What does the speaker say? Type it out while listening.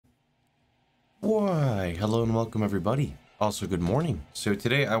Why, hello and welcome everybody. Also, good morning. So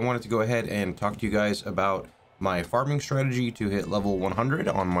today I wanted to go ahead and talk to you guys about my farming strategy to hit level 100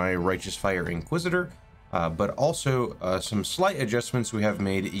 on my Righteous Fire Inquisitor, but also some slight adjustments we have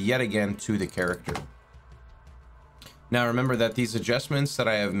made yet again to the character. Now remember that these adjustments that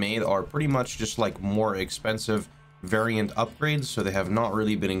I have made are pretty much just like more expensive variant upgrades, so they have not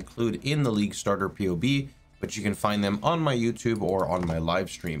really been included in the League Starter POB, but you can find them on my YouTube or on my live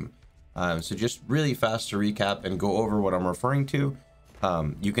stream. So just really fast to recap and go over what I'm referring to.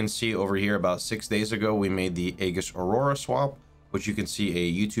 You can see over here about 6 days ago we made the Aegis Aurora swap, which you can see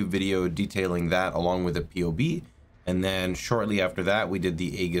a YouTube video detailing that along with a POB. And then shortly after that we did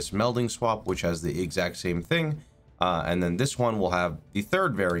the Aegis melding swap, which has the exact same thing. And then this one will have the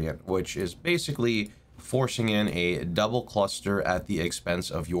third variant, which is basically forcing in a double cluster at the expense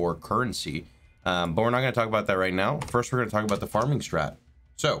of your currency. But we're not going to talk about that right now. First, we're going to talk about the farming strat.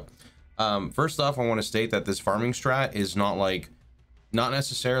 So first off, I want to state that this farming strat is not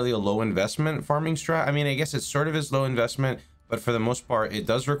necessarily a low investment farming strat. I mean, I guess it sort of is low investment, but for the most part, it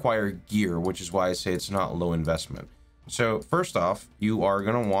does require gear, which is why I say it's not low investment. So first off, you are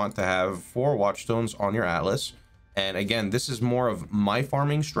going to want to have 4 watchstones on your atlas. And again, this is more of my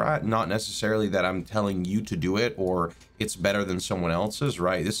farming strat, not necessarily that I'm telling you to do it or it's better than someone else's,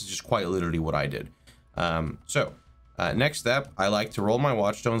 right? This is just quite literally what I did. Next step, I like to roll my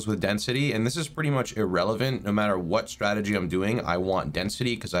watchstones with density, and this is pretty much irrelevant. No matter what strategy I'm doing, I want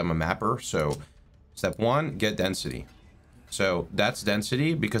density because I'm a mapper. So step 1, get density. So that's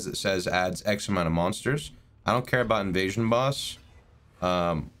density because it says adds X amount of monsters. I don't care about invasion boss.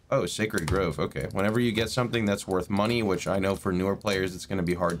 Oh, Sacred Grove. Okay. Whenever you get something that's worth money, which I know for newer players, it's going to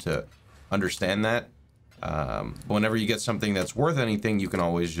be hard to understand that. But whenever you get something that's worth anything, you can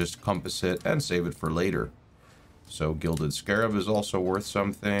always just compass it and save it for later. So Gilded Scarab is also worth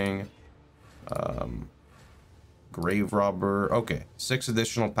something. Grave Robber. Okay. 6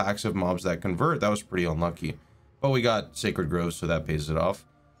 additional packs of mobs that convert. That was pretty unlucky. But we got Sacred Grove, so that pays it off.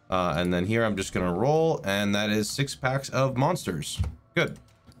 And then here I'm just going to roll, and that is 6 packs of monsters. Good.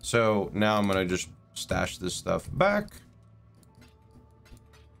 So now I'm going to just stash this stuff back.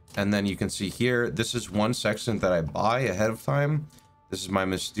 And then you can see here, this is one section that I buy ahead of time. This is my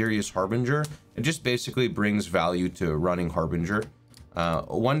Mysterious Harbinger. It just basically brings value to running Harbinger.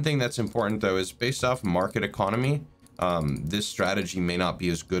 One thing that's important though is based off market economy, this strategy may not be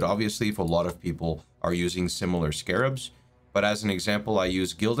as good, obviously, if a lot of people are using similar scarabs. But as an example, I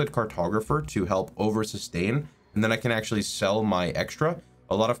use Gilded Cartographer to help over sustain, and then I can actually sell my extra.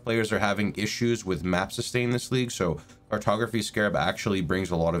 A lot of players are having issues with map sustain this league, so Cartography Scarab actually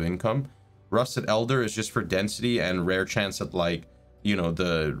brings a lot of income. Rusted Elder is just for density and rare chance at, like, you know,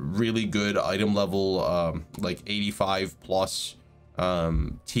 the really good item level, like 85 plus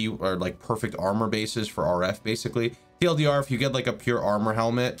T or like perfect armor bases for RF basically. TLDR, if you get like a pure armor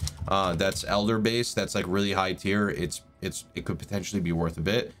helmet that's Elder based, that's like really high tier, it could potentially be worth a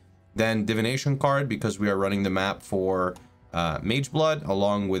bit. Then Divination card, because we are running the map for Mage Blood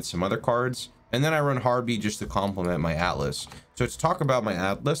along with some other cards. And then I run Harby just to complement my Atlas. So to talk about my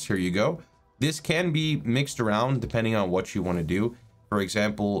Atlas, here you go. This can be mixed around depending on what you want to do. For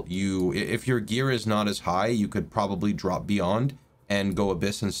example, if your gear is not as high, you could probably drop Beyond and go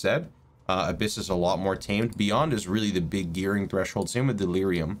Abyss instead. Abyss is a lot more tamed. Beyond is really the big gearing threshold. Same with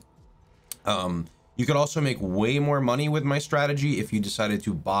Delirium. You could also make way more money with my strategy if you decided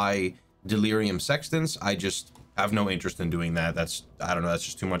to buy Delirium Sextants. I just have no interest in doing that. I don't know, that's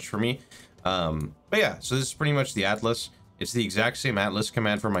just too much for me. But yeah, so this is pretty much the Atlas. It's the exact same Atlas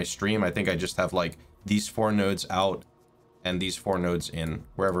command for my stream. I think I just have like these 4 nodes out and these 4 nodes in,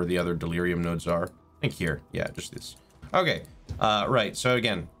 wherever the other Delirium nodes are. I think here. Yeah, just this. Okay. Right. So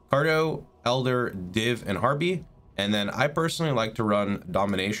again, Cardo, Elder, Div, and Harby. And then I personally like to run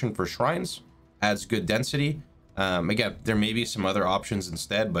Domination for Shrines. Adds good density. Again, there may be some other options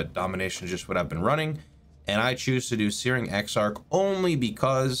instead, but Domination is just what I've been running. And I choose to do Searing Exarch only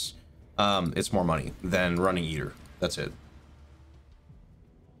because it's more money than running Eater. That's it.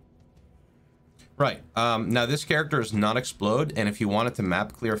 Right. Now this character does not explode, and if you wanted to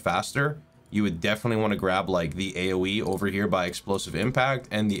map clear faster, you would definitely want to grab like the AoE over here by Explosive Impact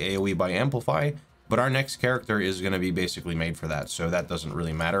and the AoE by Amplify. But our next character is going to be basically made for that, so that doesn't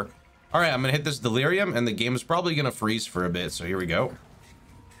really matter. All right, I'm going to hit this Delirium, and the game is probably going to freeze for a bit, so here we go.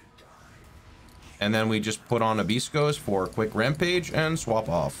 And then we just put on Abyskos for quick Rampage and swap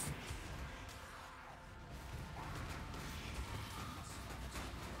off.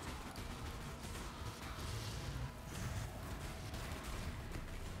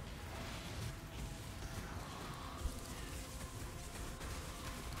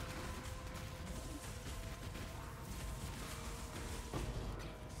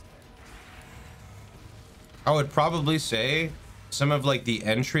 I would probably say some of like the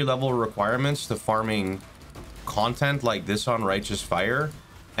entry level requirements to farming content like this on Righteous Fire.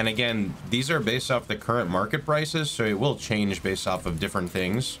 And again, these are based off the current market prices, so it will change based off of different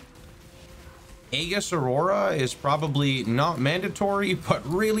things. Aegis Aurora is probably not mandatory, but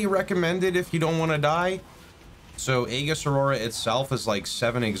really recommended if you don't want to die. So Aegis Aurora itself is like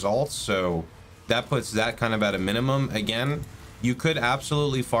 7 exalts, so that puts that kind of at a minimum. Again, you could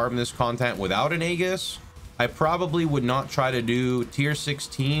absolutely farm this content without an Aegis. I probably would not try to do tier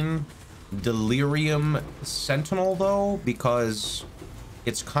 16 Delirium Sentinel though, because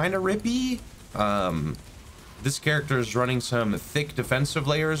it's kind of rippy. This character is running some thick defensive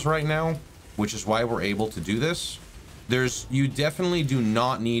layers right now, which is why we're able to do this. You definitely do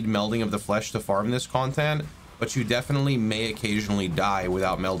not need Melding of the Flesh to farm this content, but you definitely may occasionally die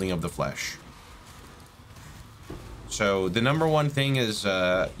without Melding of the Flesh. So the number one thing is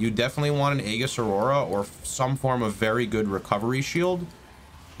you definitely want an Aegis Aurora or some form of very good recovery shield.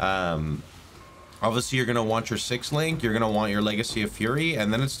 Obviously, you're going to want your 6-link, you're going to want your Legacy of Fury,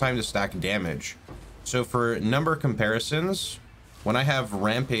 and then it's time to stack damage. So for number comparisons, when I have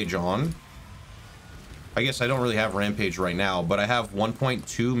Rampage on, I guess I don't really have Rampage right now, but I have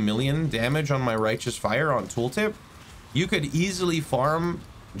 1.2 million damage on my Righteous Fire on Tooltip. You could easily farm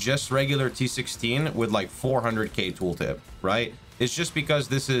just regular T16 with like 400k Tooltip, right? It's just because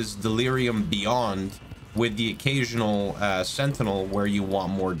this is Delirium Beyond with the occasional Sentinel where you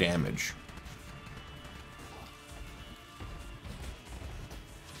want more damage.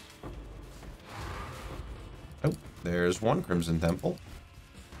 Oh, there's one Crimson Temple.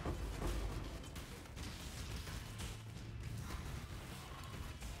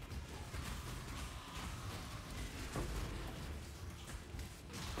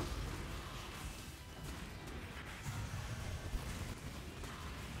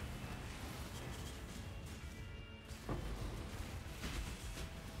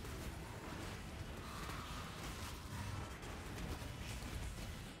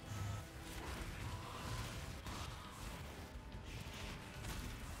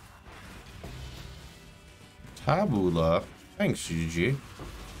 Tabula, thanks, GG.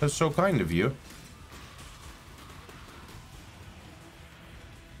 That's so kind of you.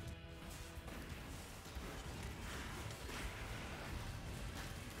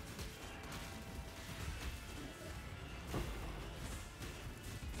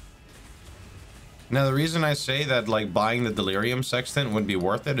 Now, the reason I say that like buying the Delirium Sextant would be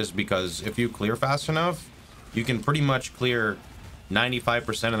worth it is because if you clear fast enough, you can pretty much clear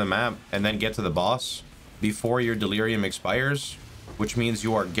 95% of the map and then get to the boss before your Delirium expires, which means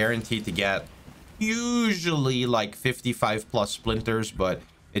you are guaranteed to get usually like 55 plus splinters, but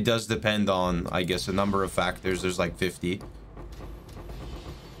it does depend on, I guess, a number of factors. There's like 50.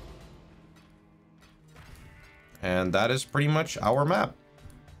 And that is pretty much our map.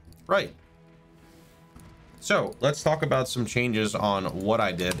 Right. So let's talk about some changes on what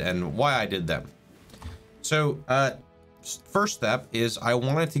I did and why I did them. So, first step is I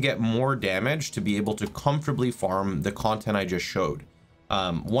wanted to get more damage to be able to comfortably farm the content I just showed.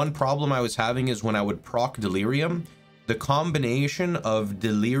 One problem I was having is when I would proc Delirium, the combination of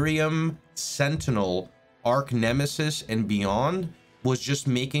Delirium, Sentinel, Arc Nemesis, and beyond was just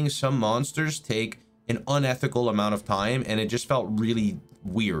making some monsters take an unethical amount of time, and it just felt really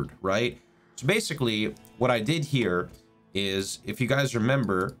weird, right? So basically, what I did here is, if you guys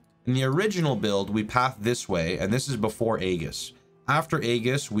remember, in the original build, we pathed this way, and this is before Aegis. After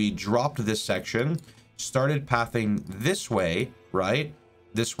Aegis, we dropped this section, started pathing this way, right?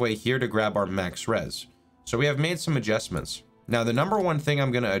 This way here to grab our max res. So we have made some adjustments. Now, the number one thing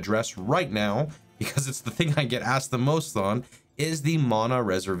I'm going to address right now, because it's the thing I get asked the most on, is the mana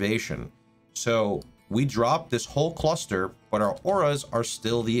reservation. So we dropped this whole cluster, but our auras are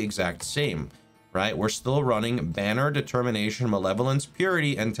still the exact same. Right, we're still running Banner, Determination, Malevolence,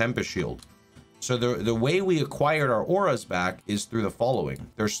 Purity, and Tempest Shield. So the way we acquired our auras back is through the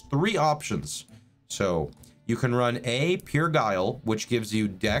following. There's 3 options. So you can run A, Pure Guile, which gives you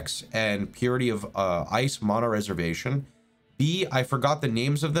Dex and Purity of Ice mana reservation. B, I forgot the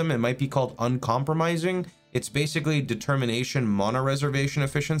names of them. It might be called Uncompromising. It's basically Determination mana reservation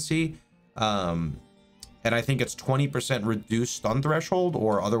efficiency. And I think it's 20% reduced stun threshold,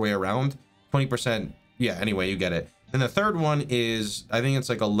 or other way around. 20%, yeah, anyway, you get it. And the third one is, I think it's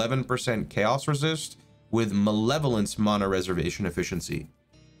like 11% chaos resist with Malevolence mana reservation efficiency.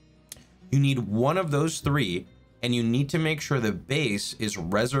 You need one of those 3, and you need to make sure the base is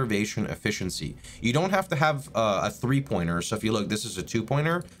reservation efficiency. You don't have to have a 3-pointer. So if you look, this is a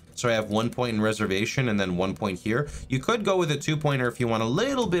 2-pointer. So I have 1 point in reservation and then 1 point here. You could go with a 2-pointer if you want a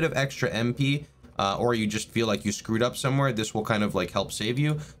little bit of extra MP. or you just feel like you screwed up somewhere, this will kind of like help save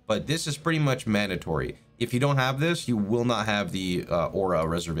you. But this is pretty much mandatory. If you don't have this, you will not have the aura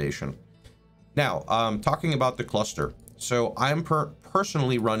reservation. Now, talking about the cluster. So I'm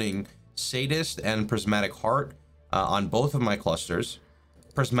personally running Sadist and Prismatic Heart on both of my clusters.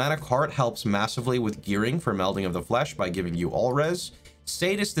 Prismatic Heart helps massively with gearing for Melding of the Flesh by giving you all res.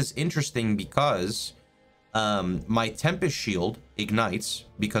 Sadist is interesting because my Tempest Shield ignites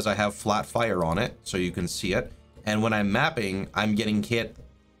because I have flat fire on it, so you can see it. And when I'm mapping, I'm getting hit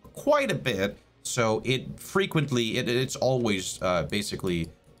quite a bit, so it frequently, it's always basically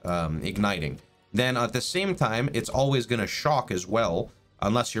igniting. Then at the same time, it's always going to shock as well,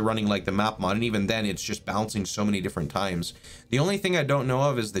 unless you're running like the map mod, and even then it's just bouncing so many different times. The only thing I don't know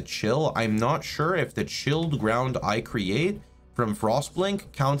of is the chill. I'm not sure if the chilled ground I create from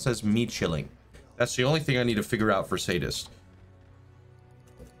Frostblink counts as me chilling. That's the only thing I need to figure out for Sadist.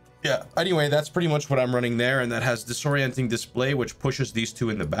 Yeah, anyway, that's pretty much what I'm running there, and that has Disorienting Display, which pushes these two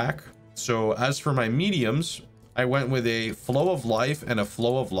in the back. So as for my mediums, I went with a Flow of Life and a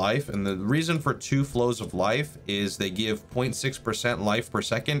Flow of Life, and the reason for 2 flows of life is they give 0.6% life per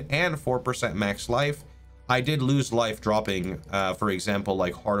second and 4% max life. I did lose life dropping, for example,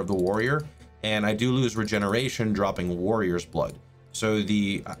 like Heart of the Warrior, and I do lose regeneration dropping Warrior's Blood. So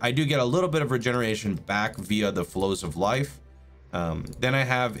I do get a little bit of regeneration back via the flows of life. Then I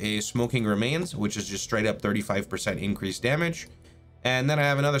have a Smoking Remains, which is just straight up 35% increased damage. And then I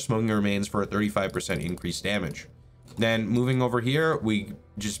have another Smoking Remains for a 35% increased damage. Then moving over here, we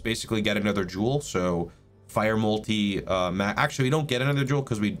just basically get another jewel. So Fire Multi, actually we don't get another jewel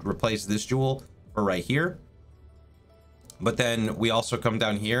because we replace this jewel for right here. But then we also come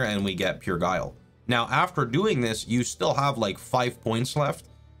down here and we get Pure Guile. Now, after doing this, you still have like 5 points left.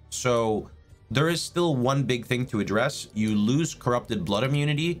 So there is still one big thing to address. You lose Corrupted Blood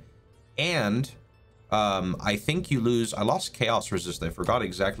immunity, and I think you lose, I lost Chaos Resist. I forgot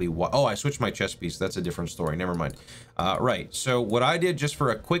exactly what. Oh, I switched my chest piece. That's a different story. Never mind. Right. So what I did just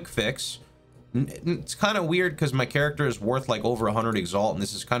for a quick fix, it's kind of weird because my character is worth like over 100 Exalt, and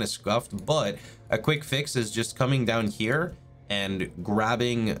this is kind of scuffed, but a quick fix is just coming down here and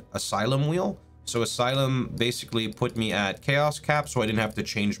grabbing Asylum Wheel. So Asylum basically put me at Chaos Cap, so I didn't have to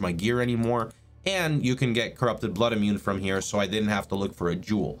change my gear anymore. And you can get Corrupted Blood immune from here, so I didn't have to look for a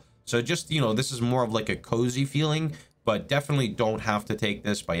jewel. So just, you know, this is more of like a cozy feeling, but definitely don't have to take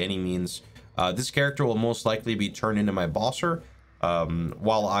this by any means. This character will most likely be turned into my bosser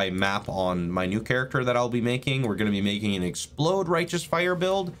while I map on my new character that I'll be making. We're going to be making an Explode Righteous Fire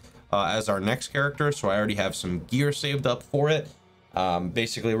build as our next character, so I already have some gear saved up for it.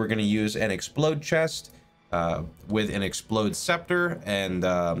 Basically, we're going to use an Explode chest with an Explode Scepter, and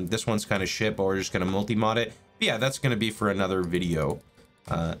this one's kind of shit, but we're just going to multi-mod it. But yeah, that's going to be for another video.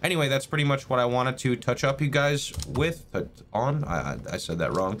 Anyway, that's pretty much what I wanted to touch up you guys with. I said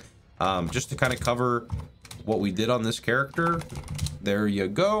that wrong. Just to kind of cover what we did on this character. There you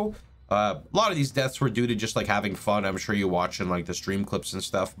go. A lot of these deaths were due to just like having fun. I'm sure you watching like the stream clips and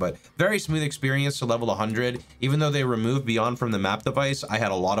stuff, but very smooth experience to level 100. Even though they removed Beyond from the map device, I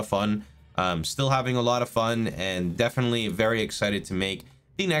had a lot of fun. Still having a lot of fun, and definitely very excited to make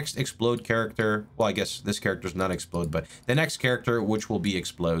the next Explode character. Well, I guess this character's not Explode, but the next character, which will be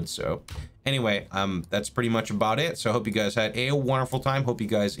Explode. So anyway, that's pretty much about it. So I hope you guys had a wonderful time. Hope you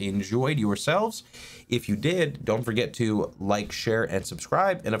guys enjoyed yourselves. If you did, don't forget to like, share, and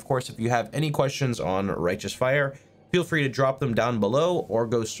subscribe. And of course, if you have any questions on Righteous Fire, feel free to drop them down below or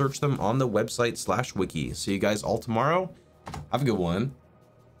go search them on the website /wiki. See you guys all tomorrow. Have a good one.